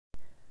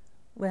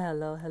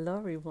Well, hello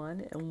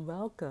everyone, and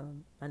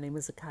welcome. My name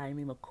is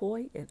Akayemi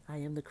McCoy, and I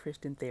am the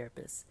Christian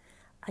therapist.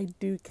 I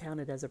do count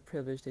it as a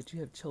privilege that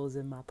you have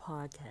chosen my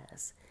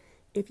podcast.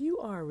 If you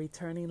are a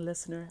returning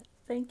listener,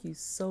 thank you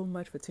so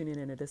much for tuning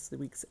in to this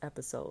week's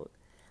episode.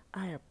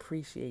 I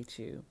appreciate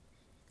you.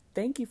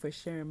 Thank you for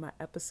sharing my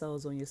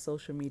episodes on your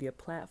social media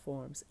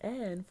platforms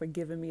and for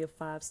giving me a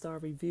 5-star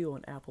review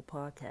on Apple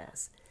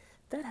Podcasts.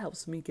 That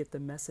helps me get the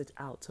message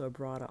out to a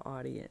broader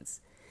audience.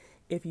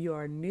 If you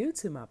are new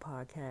to my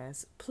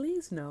podcast,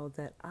 please know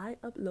that I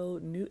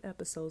upload new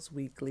episodes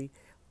weekly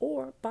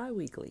or bi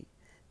weekly.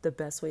 The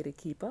best way to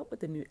keep up with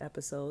the new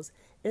episodes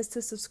is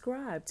to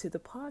subscribe to the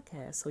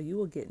podcast so you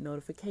will get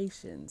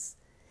notifications.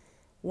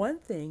 One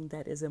thing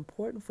that is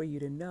important for you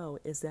to know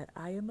is that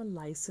I am a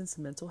licensed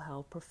mental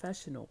health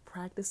professional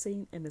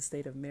practicing in the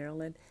state of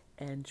Maryland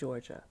and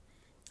Georgia.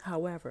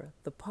 However,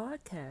 the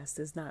podcast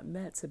is not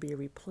meant to be a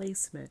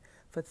replacement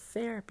for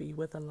therapy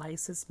with a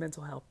licensed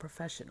mental health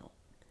professional.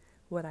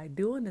 What I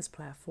do on this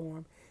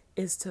platform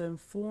is to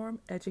inform,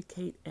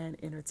 educate, and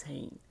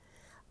entertain.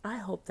 I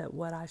hope that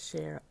what I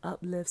share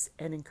uplifts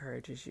and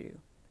encourages you.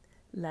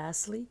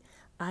 Lastly,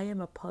 I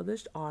am a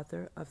published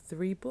author of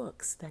 3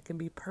 books that can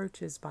be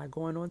purchased by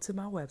going onto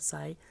my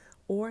website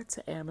or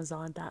to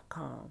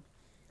Amazon.com.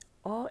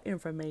 All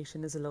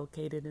information is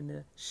located in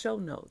the show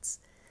notes.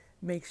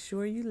 Make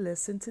sure you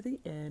listen to the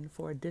end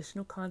for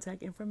additional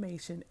contact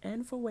information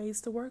and for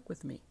ways to work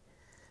with me.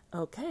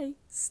 Okay,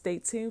 stay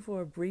tuned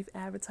for a brief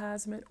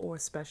advertisement or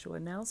special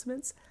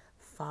announcements,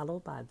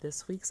 followed by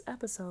this week's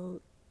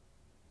episode.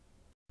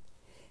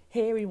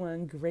 Hey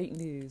everyone, great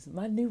news.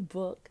 My new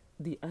book,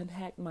 The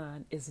Unhacked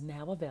Mind, is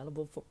now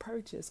available for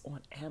purchase on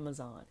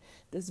Amazon.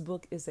 This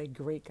book is a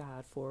great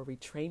guide for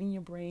retraining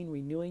your brain,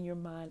 renewing your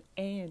mind,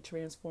 and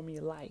transforming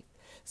your life.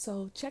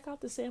 So check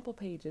out the sample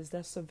pages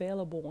that's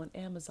available on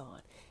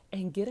Amazon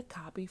and get a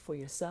copy for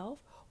yourself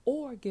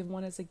or give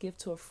one as a gift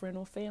to a friend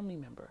or family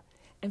member.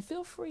 And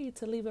feel free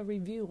to leave a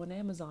review on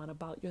Amazon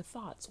about your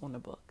thoughts on the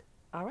book.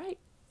 All right,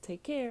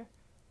 take care.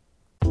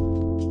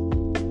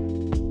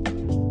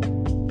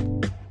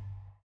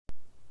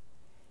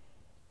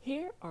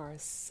 Here are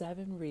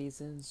 7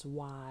 reasons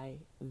why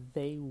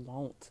they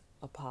won't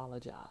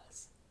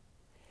apologize.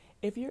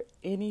 If you're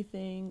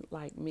anything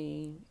like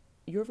me,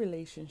 your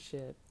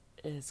relationship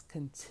is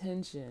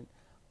contingent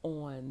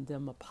on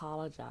them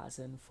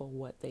apologizing for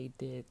what they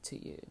did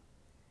to you.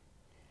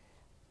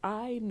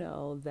 I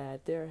know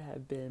that there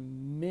have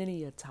been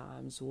many a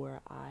times where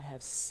I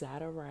have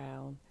sat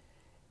around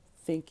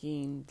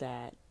thinking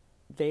that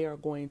they are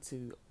going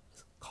to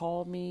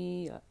call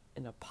me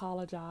and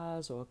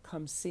apologize or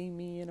come see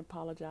me and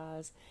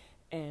apologize.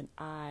 And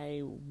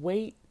I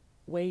wait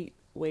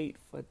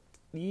for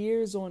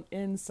years on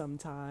end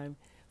sometime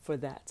for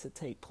that to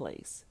take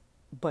place.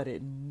 But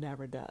it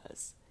never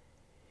does.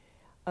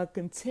 A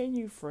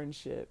continued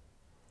friendship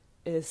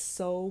is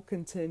so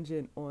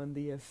contingent on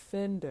the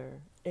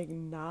offender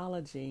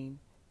acknowledging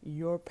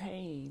your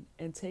pain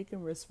and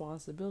taking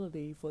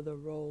responsibility for the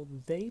role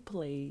they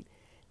played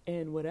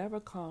in whatever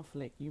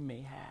conflict you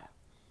may have.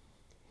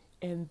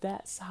 And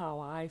that's how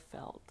I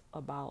felt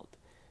about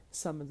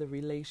some of the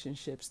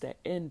relationships that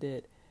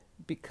ended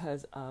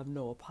because of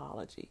no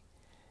apology.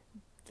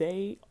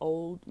 They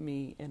owed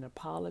me an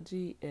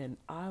apology, and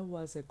I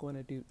wasn't going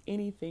to do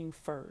anything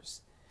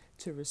first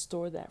to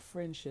restore that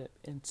friendship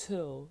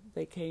until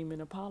they came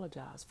and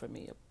apologized for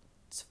me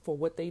for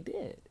what they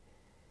did.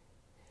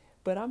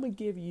 But I'm going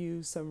to give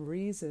you some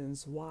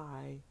reasons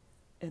why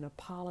an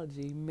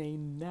apology may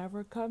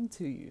never come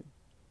to you.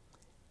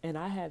 And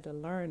I had to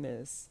learn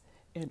this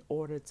in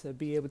order to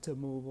be able to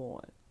move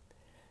on.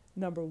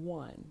 Number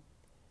 1,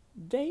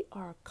 they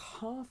are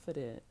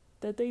confident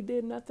that they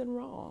did nothing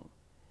wrong.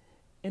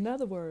 In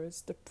other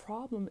words, the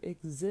problem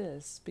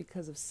exists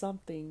because of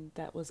something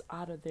that was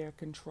out of their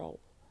control.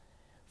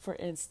 For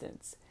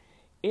instance,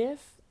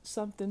 if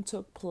something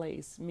took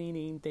place,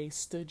 meaning they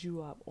stood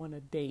you up on a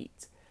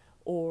date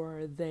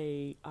or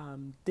they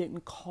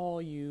didn't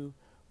call you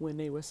when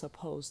they were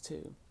supposed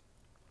to,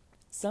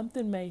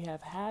 something may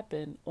have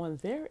happened on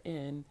their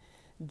end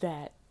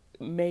that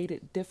made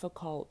it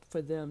difficult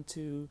for them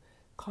to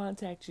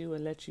contact you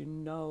and let you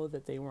know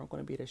that they weren't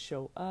going to be able to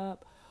show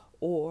up,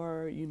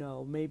 or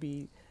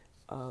maybe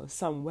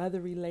some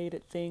weather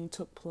related thing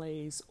took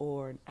place,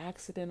 or an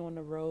accident on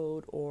the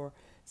road, or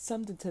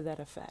something to that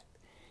effect.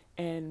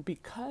 And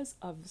because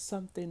of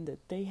something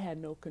that they had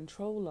no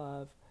control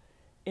of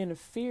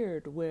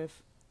interfered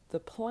with the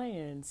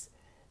plans,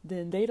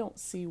 then they don't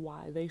see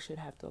why they should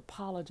have to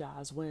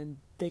apologize when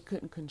they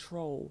couldn't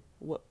control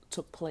what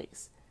took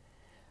place.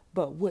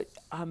 But what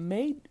I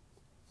may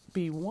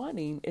be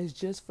wanting is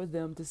just for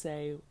them to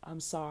say,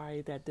 I'm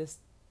sorry that this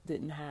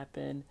didn't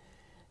happen,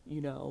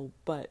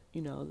 but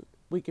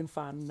we can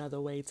find another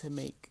way to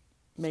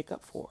make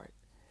up for it.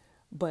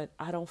 But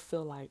I don't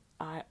feel like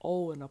I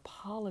owe an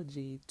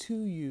apology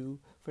to you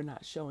for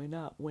not showing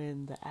up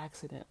when the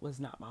accident was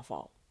not my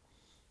fault.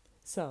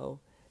 So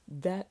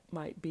that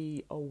might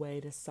be a way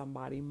that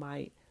somebody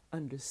might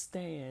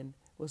understand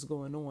what's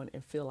going on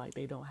and feel like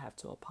they don't have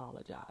to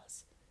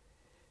apologize.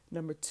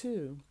 Number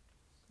two,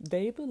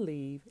 they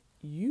believe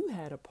you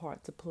had a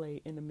part to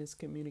play in the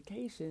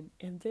miscommunication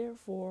and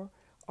therefore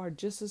are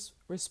just as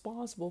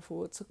responsible for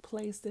what took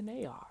place than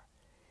they are.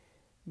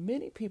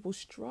 Many people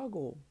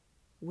struggle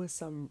with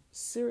some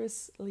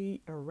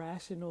seriously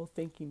irrational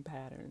thinking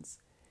patterns.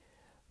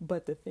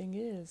 But the thing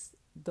is,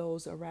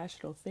 those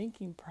irrational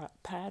thinking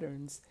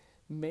patterns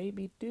may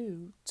be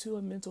due to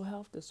a mental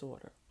health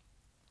disorder.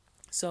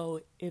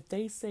 So if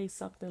they say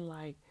something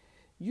like,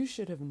 you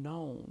should have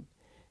known,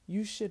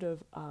 you should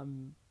have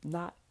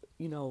not,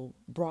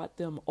 brought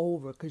them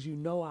over because you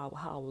know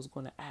how I was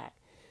going to act.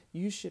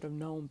 You should have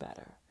known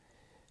better.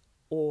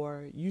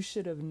 Or you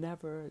should have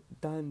never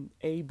done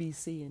A, B,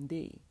 C, and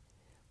D.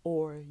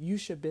 Or you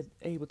should be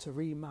able to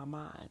read my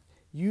mind.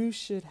 You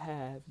should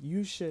have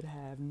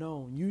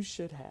known, you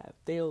should have.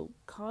 They'll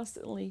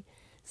constantly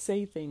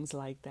say things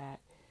like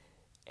that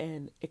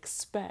and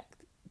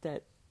expect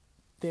that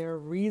their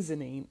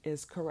reasoning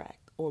is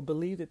correct or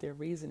believe that their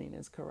reasoning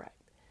is correct.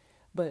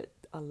 But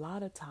a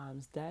lot of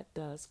times that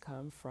does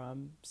come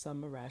from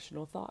some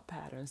irrational thought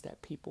patterns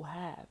that people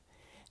have.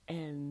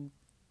 And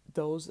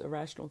those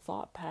irrational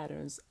thought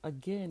patterns,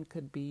 again,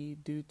 could be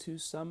due to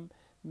some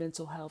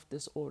mental health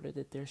disorder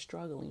that they're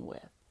struggling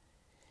with.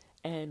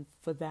 And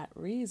for that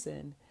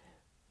reason,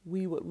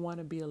 we would want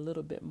to be a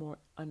little bit more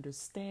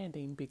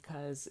understanding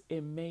because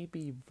it may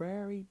be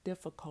very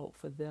difficult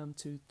for them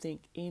to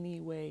think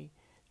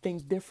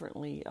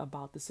differently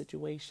about the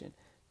situation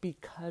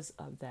because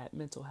of that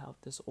mental health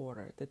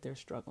disorder that they're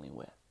struggling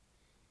with.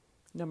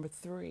 Number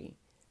three,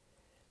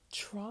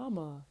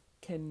 trauma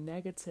can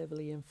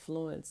negatively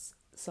influence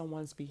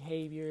someone's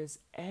behaviors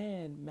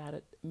and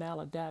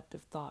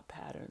maladaptive thought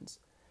patterns,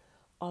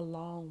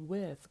 along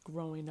with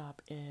growing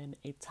up in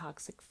a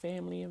toxic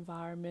family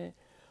environment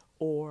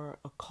or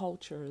a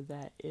culture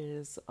that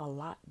is a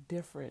lot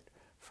different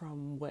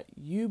from what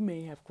you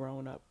may have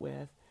grown up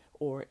with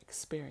or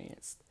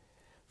experienced.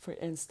 For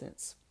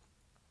instance,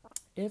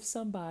 if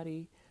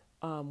somebody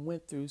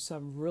went through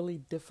some really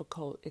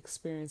difficult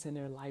experience in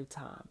their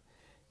lifetime,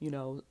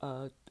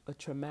 a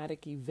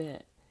traumatic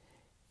event,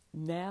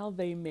 now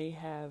they may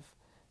have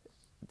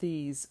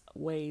these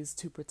ways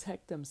to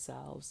protect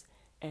themselves,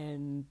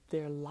 and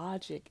their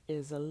logic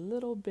is a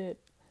little bit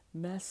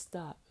messed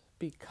up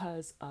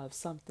because of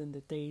something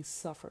that they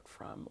suffered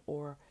from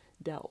or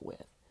dealt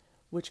with,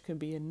 which can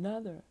be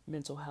another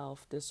mental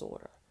health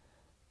disorder.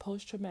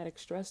 Post-traumatic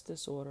stress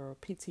disorder, or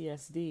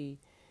PTSD,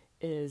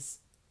 is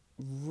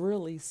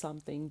really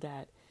something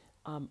that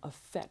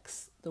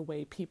affects the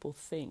way people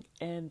think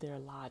and their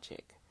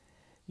logic,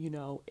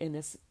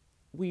 and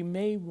we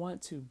may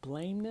want to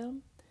blame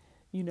them,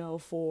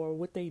 for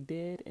what they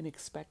did and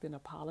expect an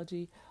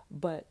apology,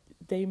 but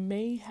they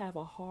may have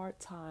a hard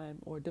time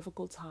or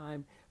difficult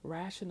time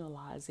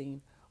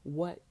rationalizing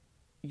what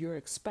you're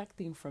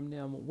expecting from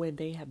them when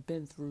they have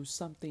been through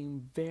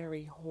something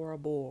very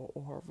horrible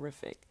or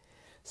horrific.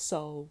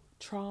 So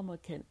trauma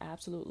can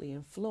absolutely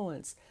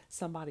influence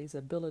somebody's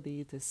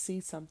ability to see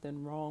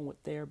something wrong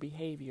with their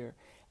behavior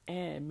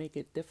and make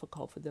it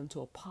difficult for them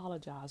to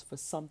apologize for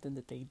something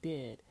that they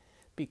did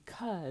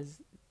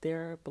because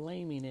they're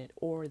blaming it,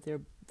 or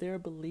they're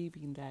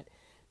believing that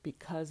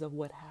because of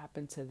what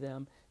happened to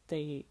them,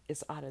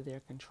 it's out of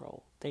their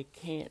control. They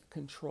can't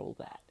control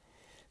that.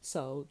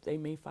 So they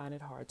may find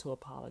it hard to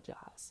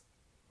apologize.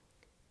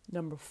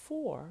 Number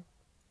four,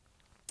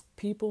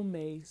 people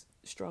may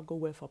struggle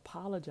with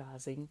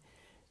apologizing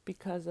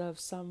because of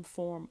some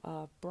form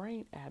of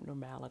brain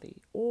abnormality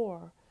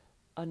or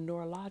a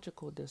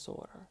neurological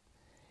disorder.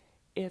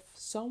 If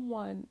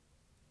someone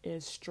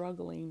is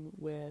struggling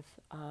with,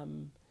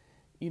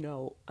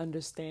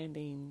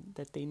 understanding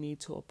that they need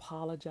to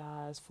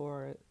apologize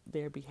for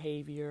their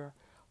behavior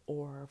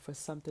or for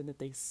something that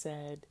they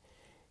said,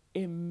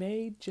 it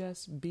may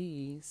just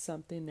be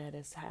something that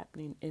is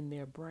happening in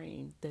their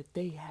brain that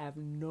they have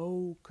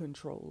no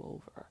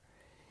control over.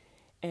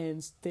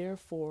 And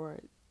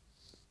therefore,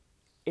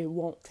 it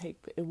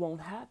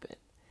won't happen.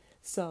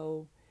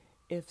 So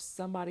if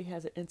somebody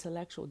has an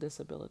intellectual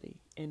disability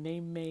and they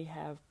may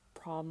have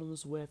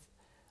problems with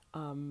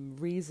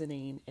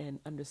reasoning and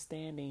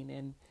understanding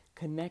and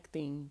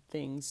connecting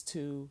things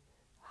to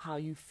how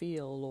you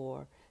feel,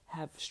 or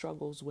have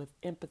struggles with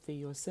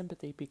empathy or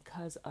sympathy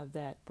because of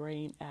that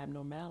brain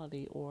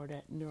abnormality or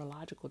that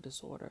neurological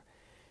disorder,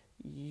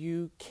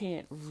 you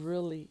can't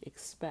really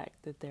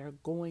expect that they're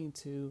going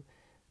to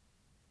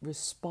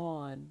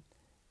respond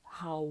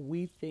how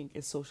we think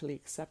is socially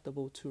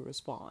acceptable to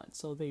respond.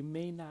 So they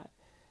may not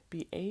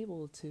be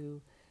able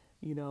to,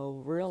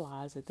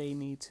 realize that they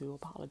need to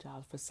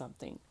apologize for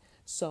something.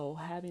 So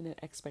having an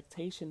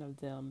expectation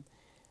of them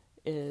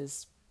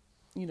is,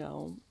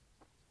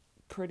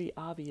 pretty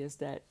obvious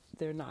that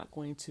they're not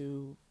going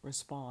to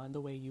respond the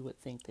way you would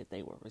think that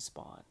they would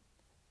respond.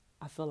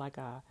 I feel like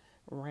I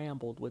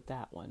rambled with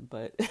that one,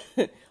 but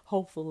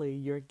hopefully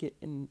you're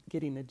getting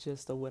the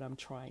gist of what I'm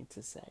trying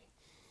to say.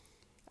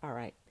 All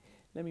right,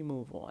 let me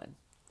move on.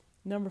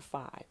 Number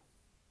 5,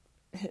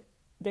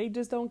 They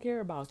just don't care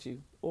about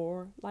you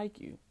or like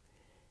you.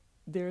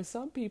 There are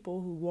some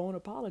people who won't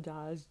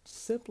apologize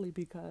simply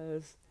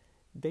because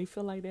they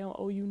feel like they don't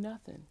owe you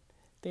nothing.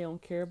 They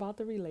don't care about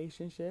the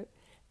relationship,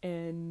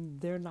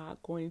 and they're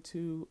not going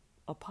to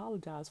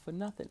apologize for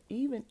nothing,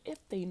 even if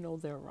they know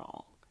they're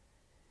wrong.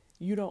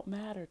 You don't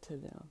matter to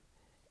them.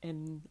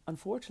 And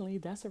unfortunately,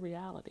 that's a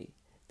reality.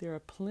 There are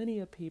plenty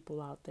of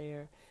people out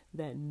there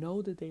that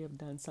know that they have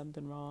done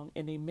something wrong,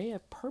 and they may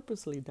have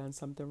purposely done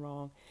something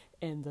wrong,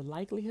 and the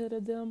likelihood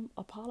of them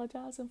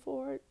apologizing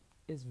for it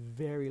is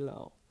very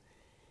low.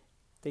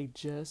 They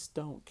just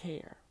don't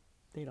care.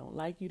 They don't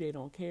like you, they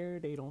don't care,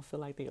 they don't feel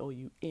like they owe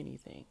you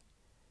anything.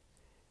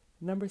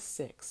 Number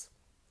 6,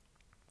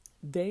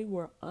 they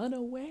were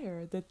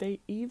unaware that they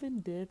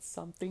even did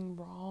something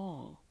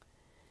wrong.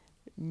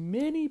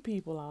 Many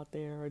people out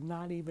there are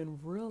not even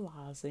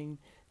realizing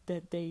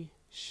that they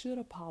should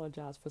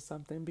apologize for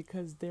something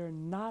because they're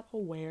not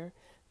aware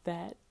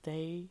that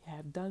they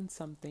have done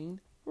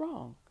something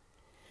wrong.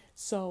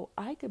 So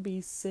I could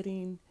be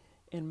sitting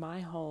in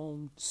my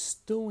home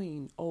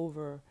stewing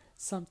over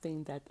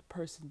something that the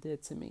person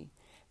did to me,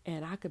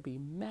 and I could be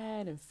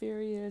mad and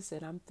furious,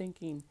 and I'm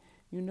thinking,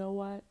 you know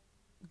what?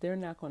 They're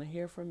not going to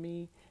hear from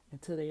me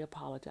until they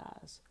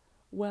apologize.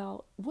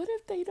 Well, what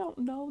if they don't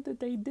know that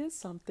they did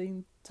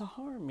something to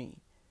harm me?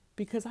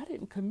 Because I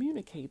didn't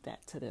communicate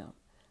that to them.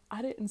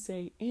 I didn't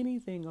say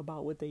anything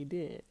about what they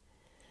did.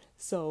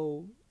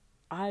 So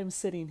I'm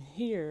sitting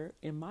here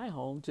in my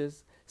home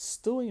just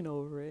stewing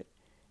over it,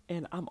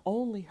 and I'm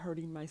only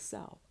hurting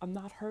myself. I'm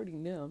not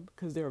hurting them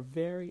because they're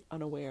very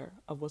unaware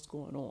of what's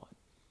going on.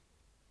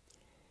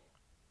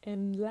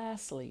 And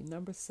lastly,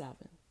 number 7,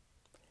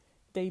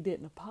 they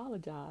didn't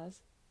apologize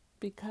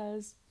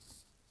because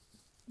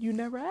you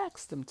never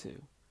asked them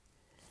to.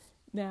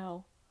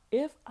 Now,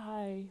 if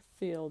I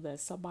feel that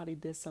somebody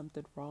did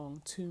something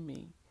wrong to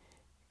me,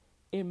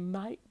 it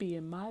might be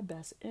in my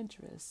best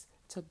interest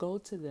to go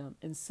to them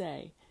and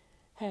say,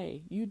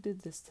 hey, you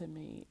did this to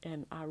me,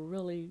 and I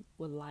really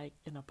would like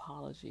an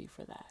apology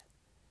for that.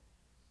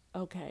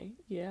 Okay,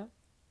 yeah,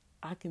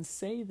 I can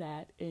say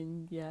that,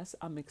 and yes,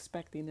 I'm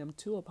expecting them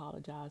to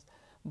apologize,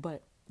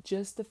 but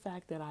just the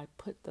fact that I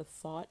put the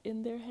thought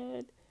in their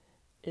head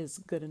is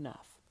good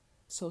enough.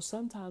 So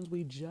sometimes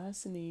we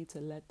just need to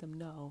let them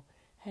know,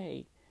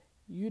 hey,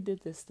 you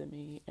did this to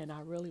me, and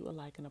I really would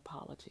like an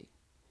apology.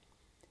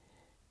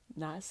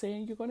 Not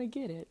saying you're going to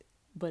get it,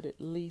 but at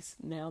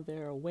least now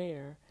they're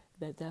aware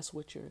that that's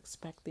what you're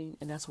expecting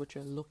and that's what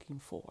you're looking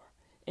for.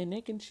 And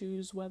they can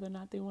choose whether or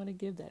not they want to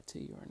give that to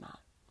you or not.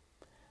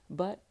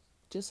 But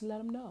just let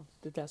them know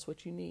that that's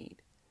what you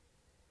need.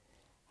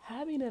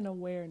 Having an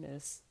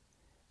awareness,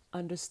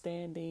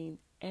 understanding,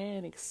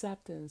 and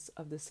acceptance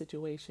of the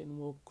situation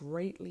will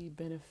greatly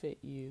benefit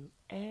you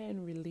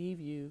and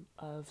relieve you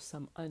of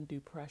some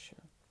undue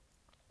pressure.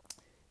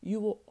 You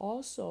will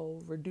also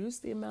reduce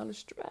the amount of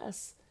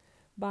stress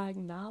by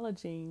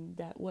acknowledging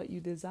that what you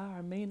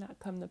desire may not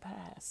come to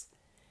pass.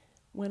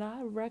 When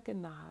I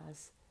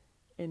recognize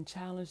and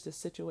challenge the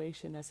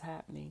situation that's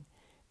happening,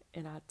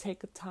 and I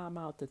take a time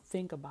out to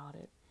think about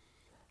it,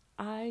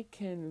 I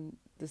can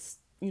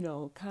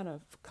kind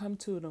of come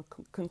to the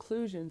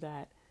conclusion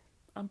that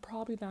I'm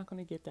probably not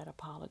going to get that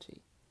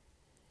apology.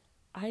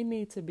 I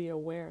need to be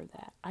aware of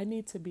that. I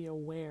need to be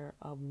aware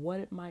of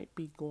what might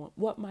be going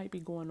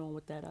on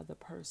with that other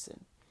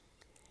person.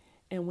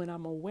 And when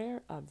I'm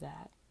aware of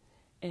that,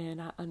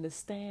 and I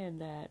understand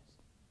that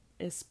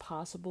it's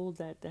possible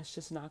that that's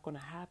just not going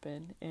to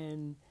happen,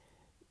 and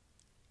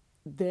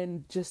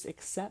then just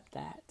accept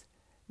that,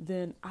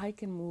 then I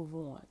can move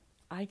on.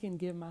 I can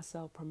give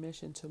myself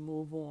permission to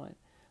move on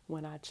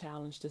when I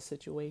challenge the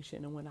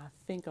situation and when I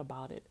think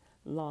about it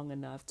long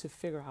enough to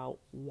figure out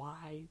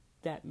why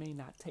that may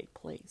not take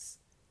place.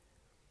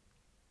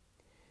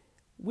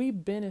 We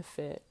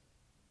benefit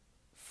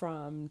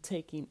from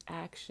taking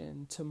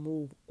action to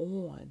move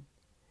on,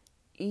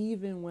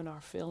 even when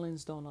our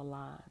feelings don't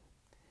align.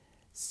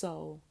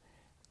 So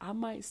I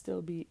might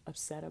still be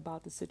upset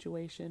about the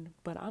situation,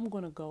 but I'm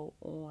going to go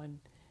on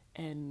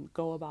and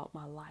go about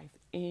my life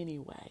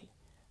anyway.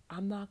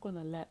 I'm not going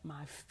to let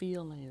my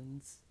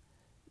feelings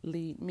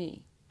lead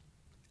me.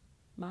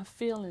 My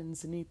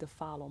feelings need to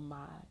follow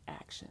my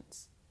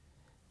actions.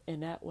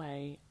 And that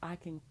way I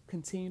can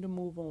continue to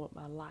move on with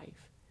my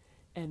life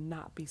and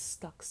not be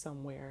stuck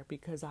somewhere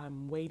because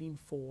I'm waiting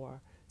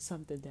for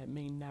something that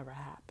may never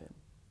happen.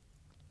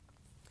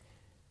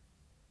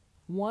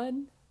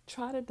 1,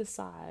 try to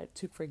decide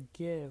to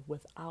forgive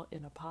without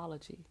an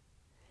apology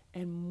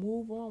and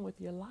move on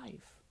with your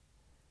life,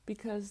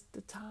 because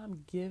the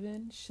time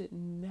given should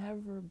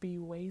never be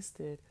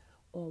wasted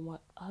on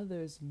what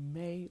others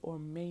may or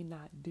may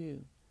not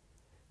do.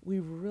 We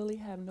really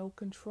have no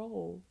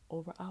control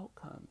over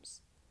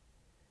outcomes.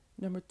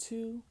 Number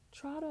 2,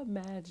 try to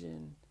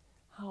imagine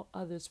how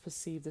others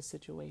perceive the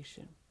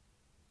situation.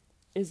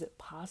 Is it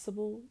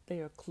possible they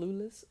are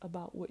clueless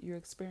about what you're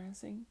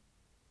experiencing?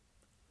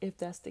 If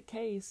that's the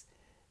case,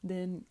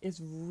 then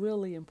it's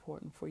really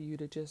important for you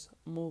to just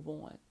move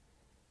on.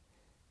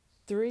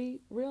 3,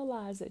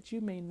 realize that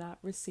you may not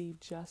receive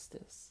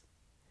justice.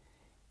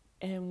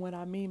 And what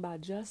I mean by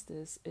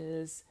justice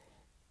is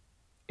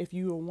if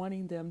you are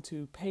wanting them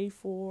to pay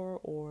for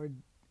or,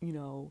 you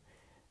know,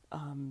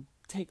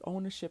 take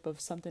ownership of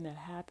something that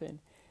happened,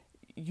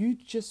 you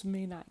just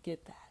may not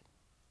get that.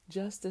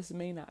 Justice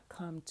may not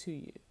come to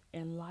you.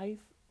 And life,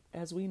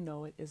 as we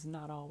know it, is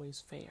not always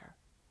fair.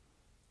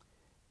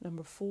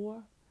 Number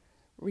 4,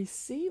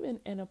 receiving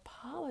an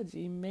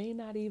apology may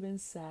not even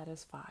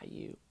satisfy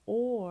you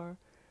or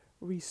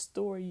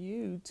restore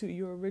you to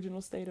your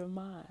original state of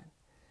mind.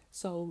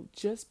 So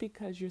just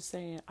because you're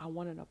saying, I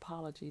want an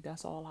apology,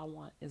 that's all I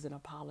want is an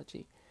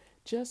apology.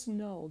 Just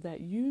know that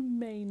you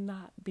may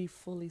not be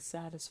fully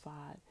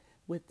satisfied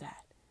with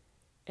that.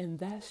 And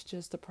that's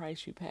just the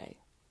price you pay.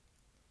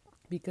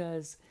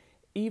 Because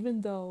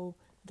even though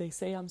they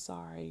say, I'm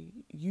sorry,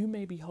 you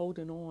may be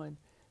holding on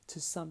to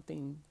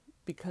something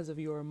because of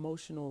your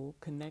emotional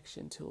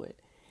connection to it.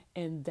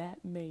 And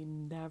that may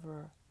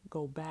never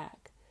go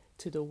back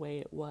to the way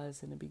it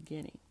was in the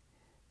beginning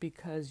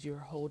because you're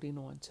holding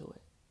on to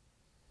it.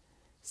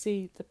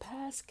 See, the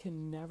past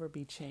can never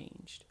be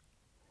changed.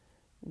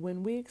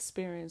 When we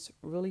experience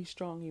really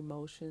strong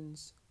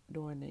emotions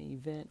during an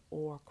event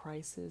or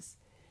crisis,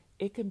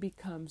 it can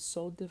become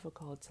so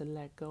difficult to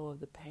let go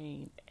of the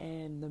pain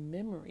and the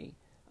memory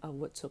of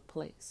what took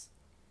place.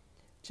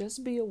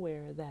 Just be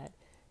aware that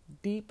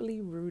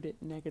deeply rooted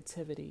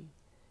negativity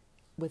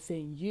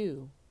within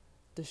you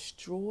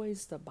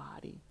destroys the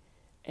body,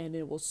 and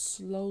it will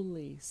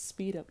slowly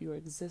speed up your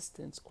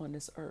existence on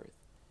this earth.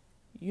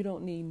 You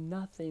don't need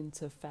nothing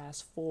to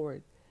fast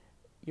forward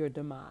your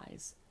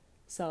demise.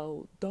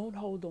 So don't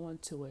hold on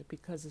to it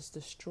because it's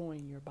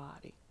destroying your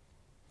body.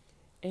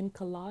 In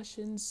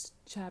Colossians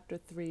chapter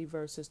 3,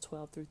 verses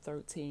 12 through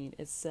 13,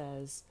 it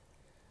says,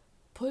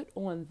 "Put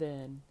on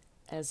then,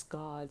 as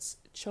God's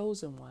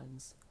chosen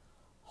ones,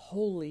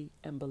 holy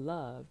and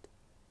beloved,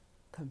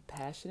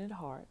 compassionate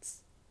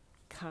hearts,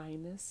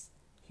 kindness,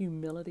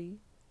 humility,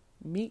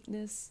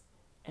 meekness,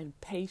 and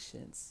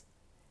patience,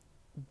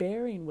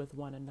 bearing with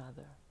one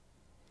another.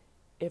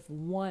 If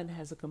one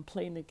has a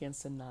complaint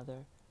against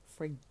another,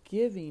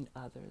 forgiving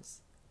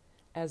others,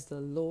 as the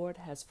Lord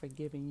has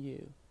forgiven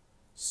you,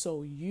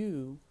 so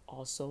you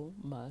also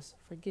must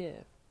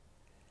forgive."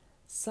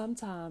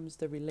 Sometimes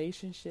the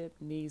relationship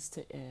needs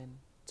to end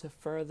to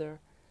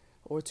further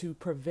or to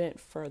prevent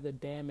further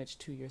damage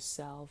to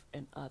yourself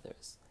and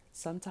others.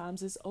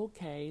 Sometimes it's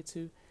okay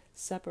to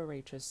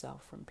separate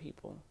yourself from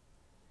people.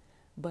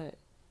 But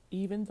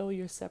even though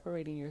you're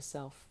separating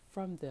yourself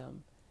from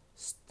them,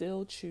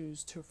 still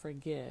choose to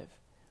forgive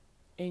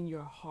in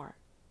your heart.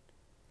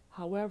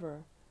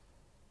 However,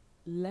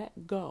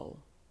 let go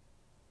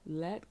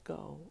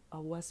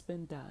of what's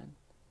been done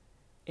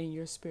in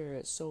your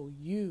spirit so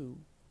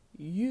you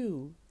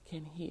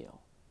can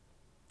heal.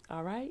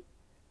 All right?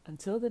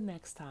 Until the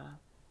next time,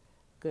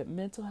 good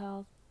mental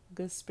health,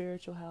 good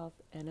spiritual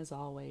health, and as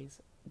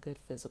always, good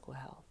physical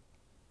health.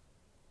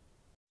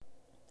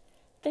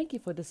 Thank you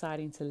for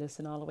deciding to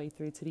listen all the way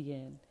through to the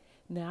end.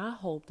 Now, I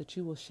hope that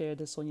you will share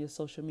this on your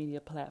social media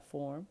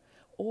platform,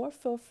 or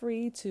feel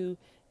free to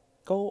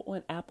go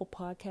on Apple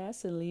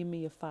Podcasts and leave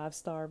me a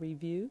 5-star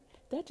review.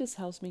 That just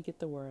helps me get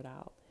the word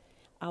out.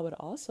 I would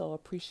also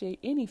appreciate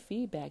any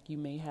feedback you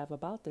may have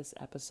about this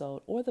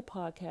episode or the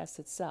podcast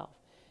itself.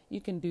 You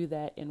can do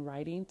that in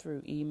writing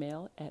through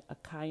email at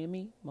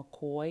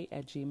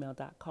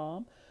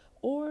akayamimccoy@gmail.com.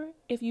 Or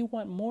if you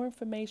want more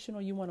information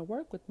or you want to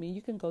work with me,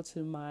 you can go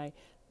to my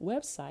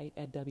website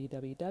at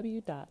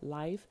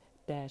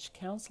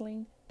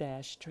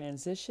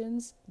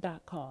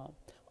www.life-counseling-transitions.com.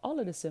 All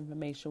of this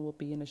information will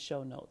be in the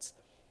show notes.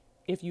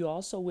 If you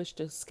also wish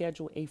to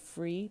schedule a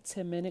free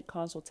 10-minute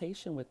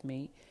consultation with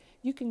me,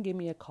 you can give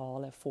me a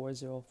call at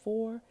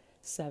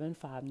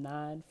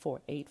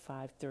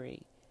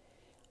 404-759-4853.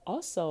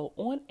 Also,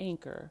 on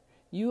Anchor,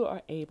 you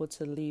are able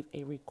to leave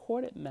a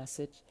recorded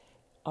message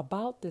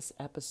about this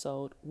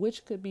episode,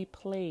 which could be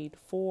played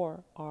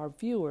for our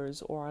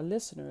viewers or our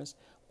listeners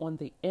on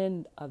the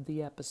end of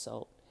the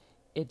episode.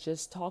 It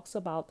just talks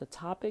about the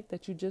topic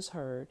that you just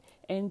heard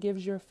and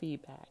gives your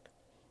feedback.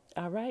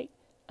 All right,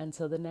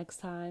 until the next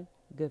time,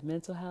 good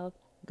mental health,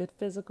 good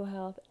physical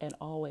health, and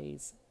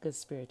always good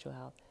spiritual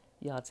health.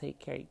 Y'all take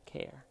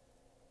care.